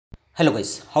Hello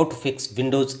guys, how to fix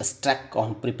Windows stuck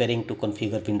on preparing to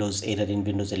configure Windows error in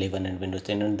Windows 11 and Windows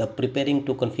 10. And the preparing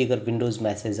to configure Windows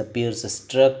message appears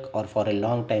stuck or for a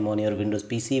long time on your Windows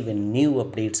PC when new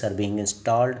updates are being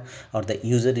installed or the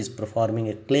user is performing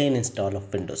a clean install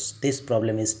of Windows. This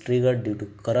problem is triggered due to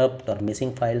corrupt or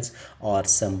missing files or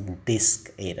some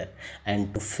disk error.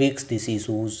 And to fix these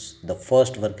issues, the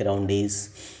first workaround is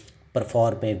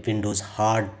perform a Windows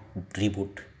hard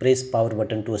reboot. Press power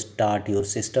button to start your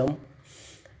system.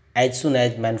 As soon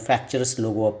as manufacturer's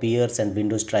logo appears and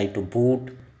Windows try to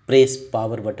boot, press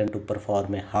power button to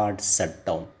perform a hard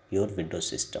shutdown your Windows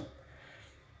system.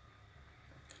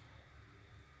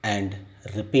 And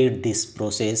repeat this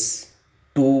process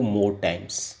 2 more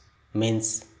times.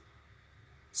 Means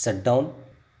shutdown,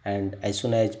 and as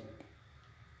soon as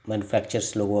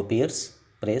manufacturer's logo appears,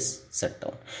 press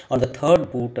shutdown. On the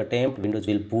third boot attempt, Windows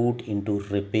will boot into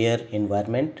repair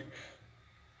environment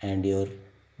and your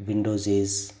Windows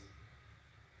is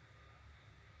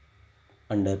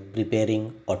under preparing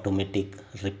automatic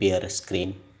repair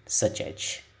screen, such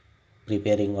as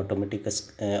preparing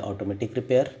automatic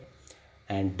repair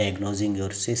and diagnosing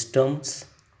your systems.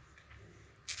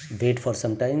 Wait for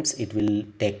some times, it will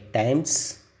take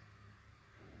times.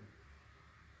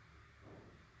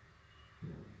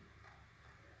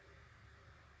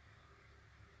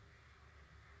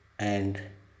 And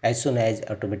as soon as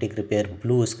automatic repair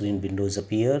blue screen windows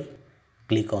appear,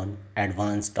 click on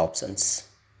advanced options.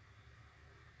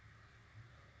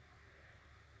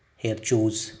 Here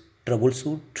choose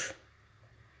troubleshoot.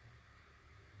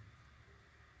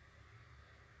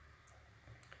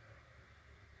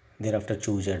 Thereafter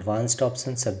choose advanced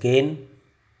options again,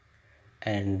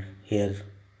 and here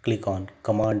click on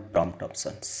command prompt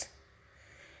options.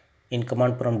 In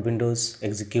command prompt windows,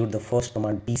 execute the first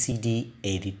command bcd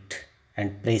edit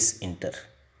and press enter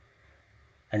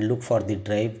and look for the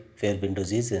drive where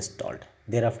Windows is installed.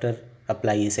 Thereafter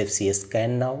apply SFCS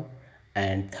scan now,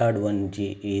 and third one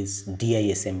is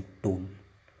DISM tool.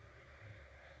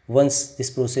 Once this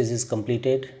process is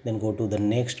completed, then go to the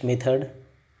next method,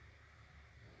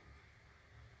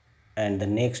 and the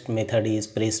next method is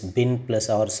press bin plus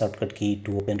our shortcut key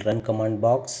to open run command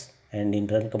box, and in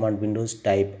run command windows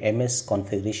type ms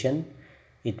configuration.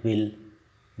 It will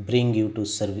bring you to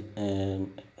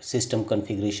system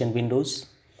configuration windows.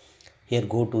 Here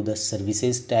go to the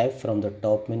services tab from the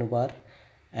top menu bar,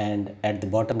 and at the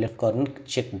bottom left corner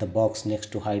check the box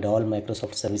next to hide all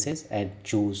Microsoft services and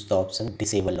choose the option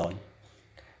disable all.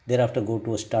 Thereafter go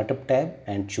to a startup tab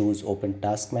and choose open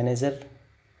task manager.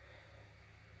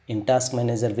 In task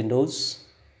manager windows,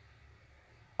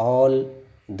 all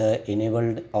the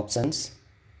enabled options,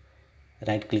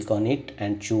 right click on it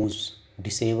and choose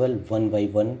disable one by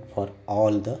one for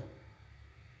all the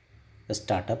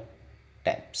startup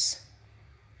tabs.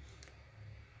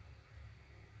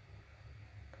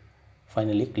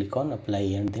 Finally click on apply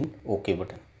and then OK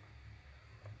button,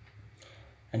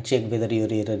 and check whether your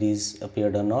error is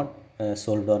appeared or not,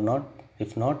 solved or not.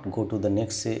 If not, go to the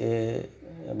next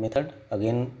method.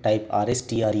 Again type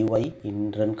rstrui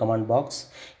in run command box.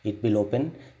 It will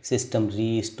open system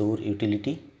restore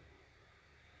utility.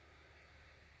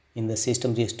 In the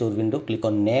system restore window, click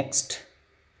on next,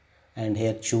 and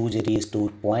here choose a restore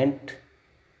point.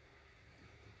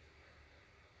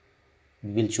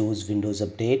 We will choose Windows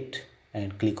Update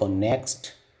and click on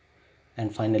next,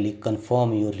 and finally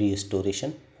confirm your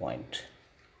restoration point.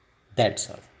 That's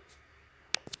all.